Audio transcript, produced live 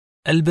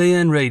Al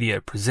Bayan Radio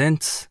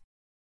presents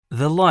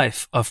The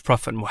Life of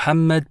Prophet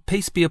Muhammad,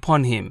 peace be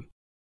upon him,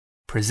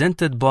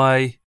 presented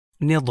by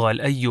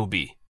Nidal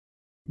Ayyubi.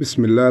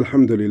 Bismillah,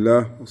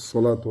 alhamdulillah,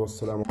 wassalatu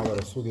wassalamu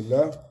ala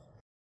rasulillah.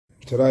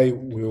 Today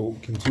we'll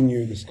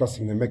continue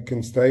discussing the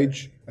Meccan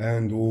stage,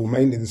 and we'll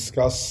mainly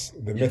discuss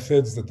the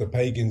methods that the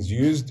pagans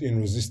used in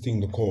resisting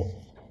the call.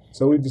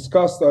 So we've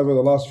discussed over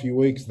the last few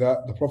weeks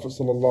that the Prophet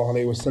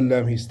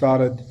ﷺ, he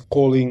started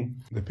calling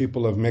the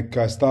people of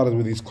Mecca, started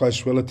with his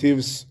close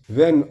relatives.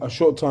 Then a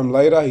short time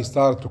later, he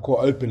started to call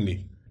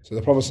openly. So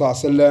the Prophet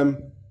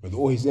ﷺ, with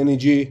all his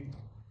energy,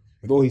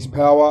 with all his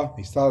power,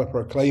 he started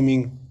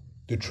proclaiming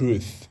the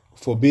truth,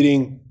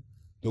 forbidding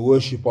the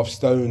worship of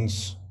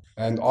stones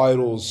and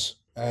idols,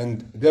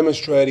 and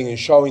demonstrating and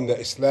showing that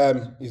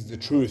Islam is the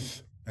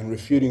truth, and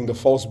refuting the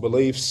false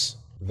beliefs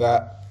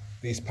that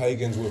these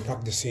pagans were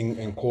practicing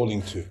and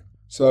calling to.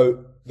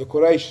 So the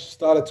Quraysh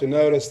started to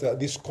notice that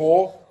this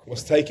call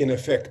was taking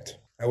effect.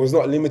 It was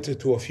not limited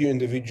to a few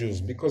individuals,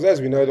 because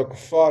as we know, the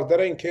kuffar, they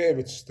don't care if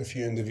it's just a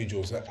few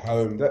individuals at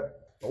home.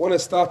 But when it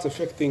starts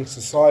affecting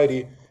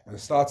society and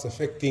starts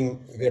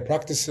affecting their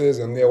practices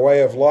and their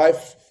way of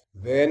life,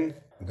 then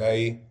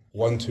they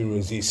want to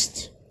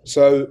resist.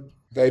 So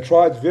they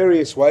tried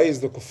various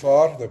ways, the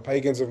kuffar, the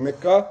pagans of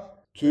Mecca,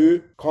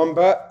 to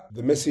combat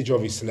the message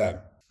of Islam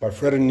by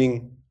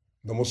threatening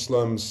the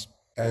Muslims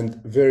and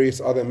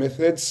various other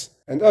methods.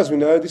 And as we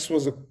know, this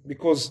was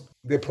because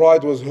their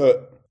pride was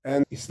hurt,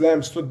 and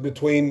Islam stood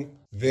between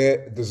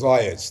their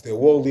desires, their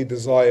worldly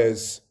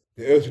desires,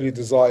 their earthly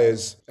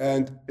desires,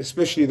 and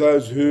especially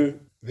those who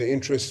their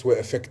interests were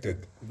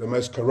affected, the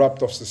most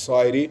corrupt of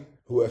society,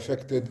 who were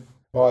affected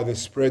by the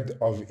spread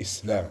of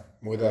Islam,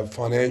 whether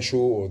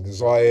financial or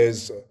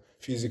desires,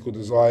 physical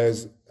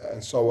desires,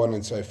 and so on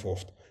and so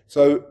forth.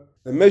 So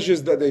the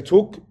measures that they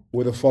took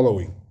were the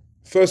following.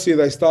 Firstly,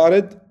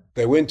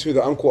 they went to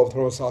the uncle of the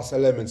Prophet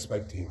ﷺ and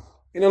spoke to him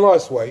in a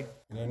nice way,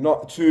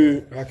 not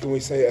too,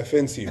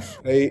 offensive.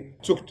 They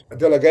took a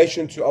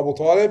delegation to Abu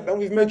Talib, and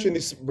we've mentioned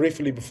this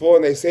briefly before,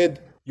 and they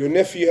said, your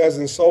nephew has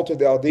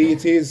insulted our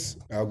deities,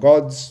 our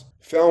gods,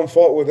 found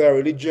fault with our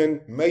religion,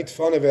 made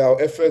fun of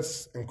our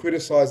efforts, and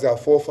criticized our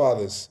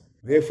forefathers.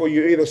 Therefore,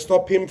 you either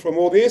stop him from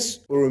all this,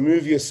 or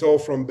remove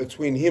yourself from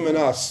between him and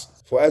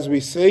us. For as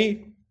we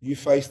see, you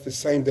face the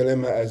same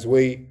dilemma as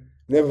we.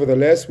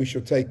 Nevertheless, we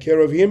shall take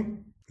care of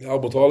him.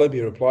 Abu Talib, he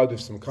replied with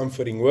some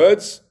comforting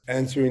words,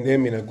 answering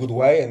them in a good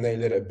way, and they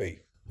let it be.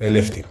 They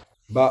left him.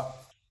 But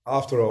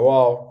after a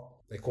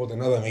while, they called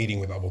another meeting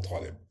with Abu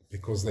Talib,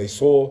 because they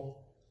saw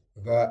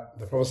that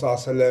the Prophet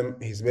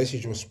ﷺ, his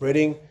message was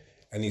spreading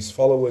and his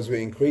followers were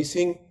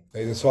increasing.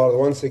 They decided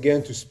once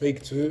again to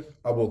speak to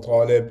Abu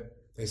Talib.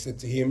 They said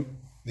to him,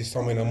 this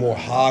time in a more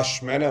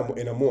harsh manner,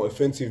 in a more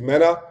offensive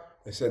manner,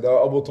 they said,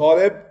 Abu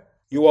Talib,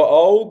 you are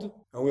old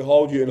and we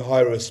hold you in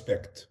high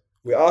respect.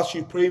 We asked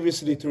you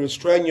previously to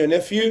restrain your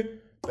nephew,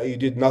 but you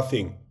did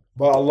nothing.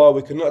 By Allah,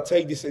 we cannot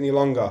take this any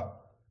longer.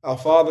 Our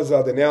fathers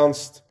are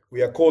denounced,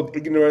 we are called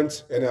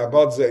ignorant, and our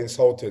gods are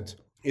insulted.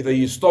 Either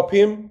you stop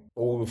him,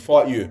 or we will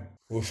fight you.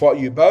 We will fight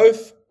you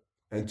both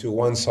until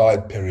one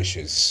side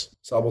perishes.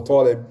 So Abu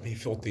Talib, he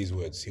felt these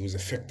words. He was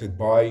affected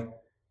by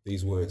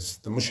these words.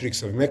 The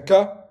mushriks of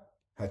Mecca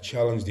had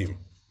challenged him,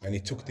 and he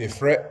took their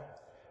threat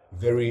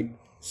very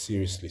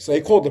seriously. So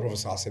he called the Prophet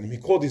ﷺ. He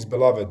called his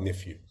beloved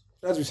nephew.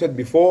 As we said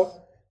before,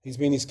 he's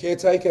been his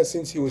caretaker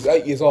since he was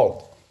 8 years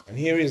old. And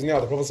here he is now,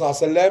 the Prophet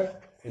ﷺ,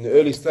 in the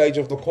early stage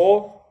of the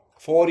call,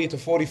 40 to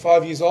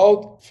 45 years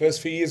old,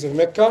 first few years of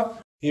Mecca.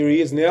 Here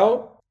he is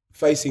now,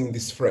 facing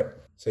this threat.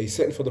 So he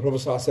sent for the Prophet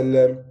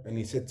ﷺ, and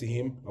he said to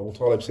him, Abu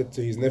Talib said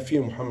to his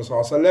nephew, Muhammad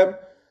ﷺ,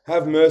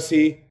 have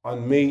mercy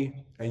on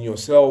me and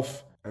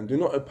yourself, and do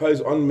not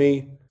impose on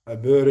me a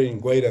burden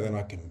greater than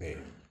I can bear.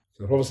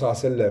 So the Prophet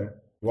ﷺ,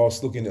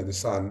 whilst looking at the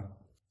sun,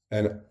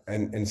 and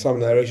in some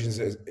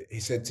narrations, he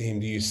said to him,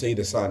 do you see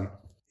the sun?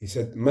 He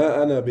said,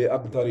 ما أنا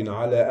بأقدر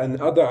على أن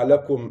أضع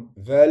لكم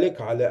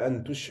ذلك على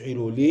أن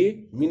تشعلوا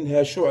لي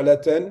منها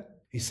شعلة.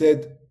 He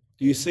said,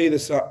 do you see the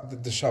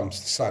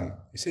Shams, the sun?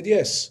 He said,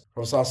 yes.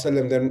 Prophet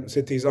ﷺ then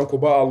said to his uncle,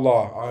 by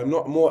Allah, I am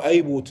not more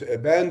able to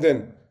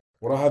abandon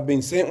what I have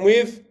been sent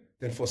with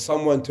than for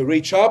someone to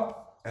reach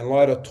up and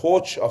light a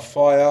torch of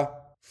fire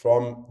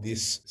from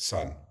this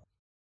sun.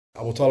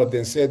 Abu Talib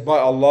then said, by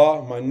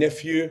Allah, my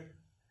nephew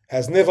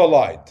has never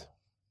lied.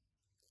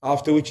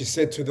 After which he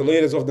said to the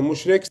leaders of the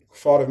mushriks,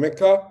 Kuffar of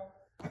Mecca,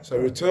 so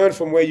return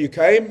from where you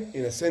came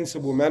in a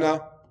sensible manner.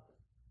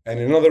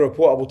 And in another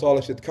report, Abu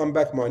Talib said, come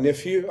back, my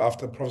nephew,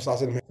 after the Prophet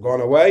ﷺ had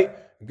gone away,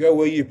 go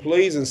where you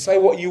please and say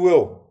what you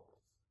will.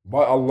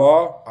 By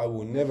Allah, I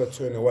will never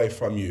turn away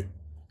from you.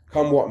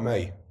 Come what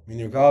may,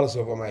 regardless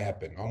of what may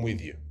happen, I'm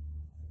with you.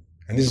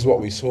 And this is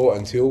what we saw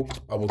until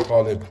Abu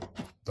Talib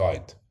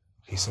died.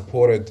 He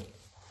supported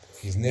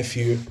his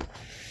nephew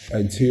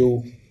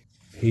until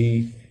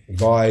he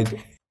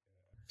died.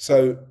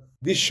 So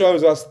this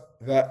shows us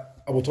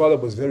that Abu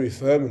Talib was very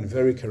firm and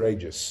very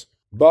courageous.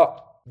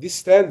 But this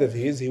stand of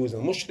his, he was a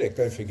mushrik,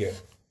 don't forget.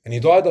 And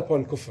he died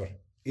upon kufr.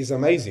 Is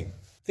amazing.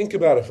 Think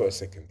about it for a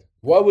second.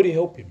 Why would he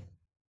help him?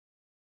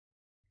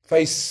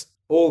 face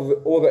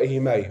all that he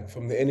may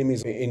from the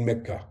enemies in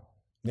Mecca.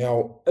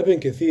 Now, Ibn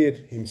Kathir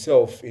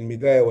himself in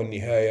Bidayah wa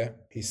Nihaya,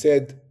 he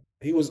said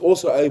he was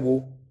also able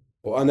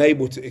or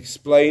unable to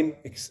explain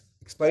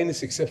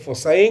this except for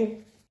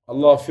saying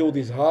Allah filled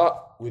his heart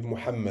with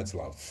Muhammad's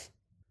love.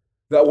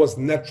 That was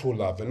natural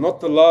love and not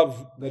the love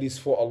that is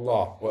for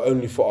Allah or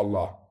only for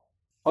Allah.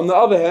 On the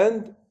other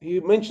hand, he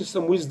mentions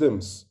some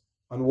wisdoms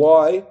on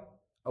why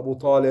Abu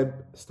Talib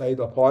stayed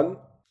upon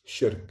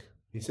shirk.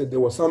 He said there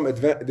was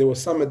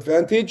some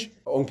advantage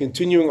on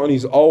continuing on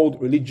his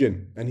old religion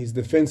and his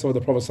defense of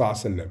the Prophet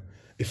ﷺ.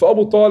 If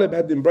Abu Talib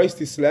had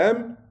embraced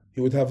Islam, he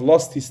would have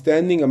lost his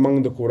standing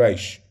among the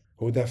Quraysh,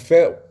 who would have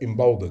felt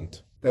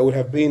emboldened. They would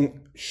have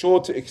been sure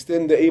to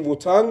extend their evil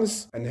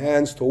tongues and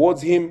hands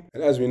towards him.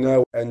 And as we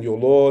know, and your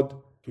Lord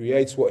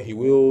creates what he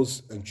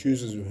wills and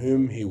chooses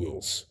whom he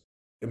wills.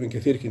 Ibn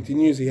Kathir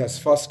continues, he has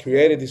first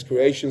created his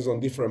creations on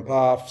different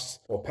paths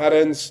or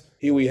patterns.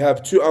 Here we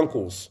have two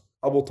uncles,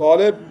 Abu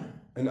Talib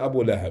and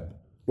Abu Lahab.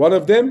 One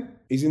of them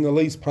is in the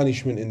least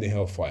punishment in the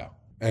hellfire,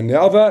 and the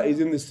other is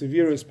in the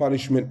severest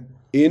punishment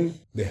in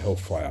the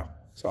hellfire.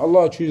 So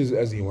Allah chooses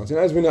as he wants. And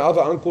as we know,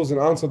 other uncles and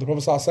aunts of the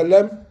Prophet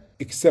ﷺ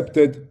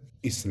accepted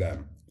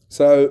Islam.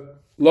 So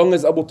long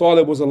as Abu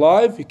Talib was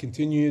alive, he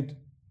continued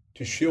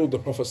to shield the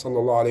Prophet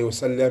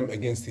ﷺ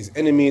against his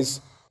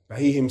enemies, but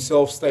he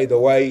himself stayed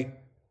away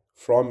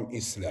from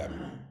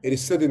Islam. It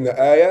is said in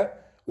the ayah,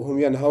 وَهُمْ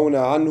يَنْهَوْنَ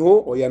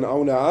عَنْهُ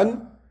وَيَنْأَوْنَ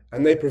عَنْهُ,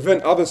 and they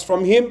prevent others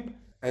from him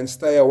and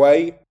stay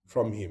away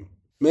from him.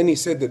 Many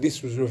said that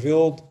this was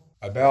revealed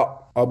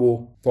about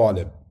Abu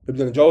Talib.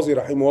 Ibn al-Jawzi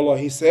rahimahullah,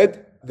 he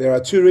said, there are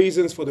two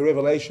reasons for the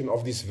revelation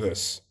of this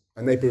verse,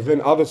 and they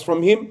prevent others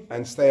from him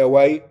and stay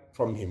away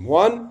from him.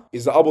 One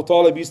is that Abu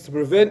Talib used to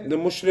prevent the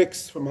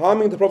mushriks from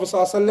harming the Prophet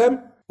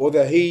ﷺ, or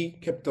that he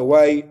kept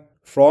away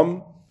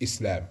from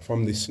Islam,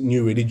 from this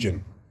new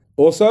religion.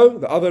 Also,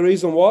 the other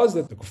reason was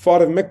that the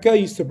kuffar of Mecca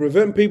used to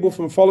prevent people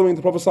from following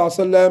the Prophet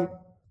ﷺ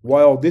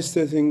while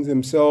distancing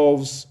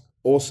themselves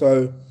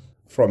also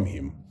from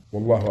him.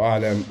 Wallahu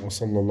a'lam wa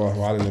sallallahu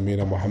ala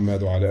nabiyyina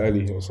Muhammad wa ala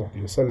alihi wa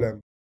sahbihi wa sallam.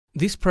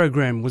 This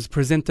program was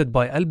presented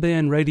by Al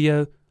Bayan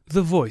Radio,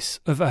 the voice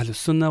of Ahlus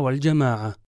Sunnah wal Jama'ah.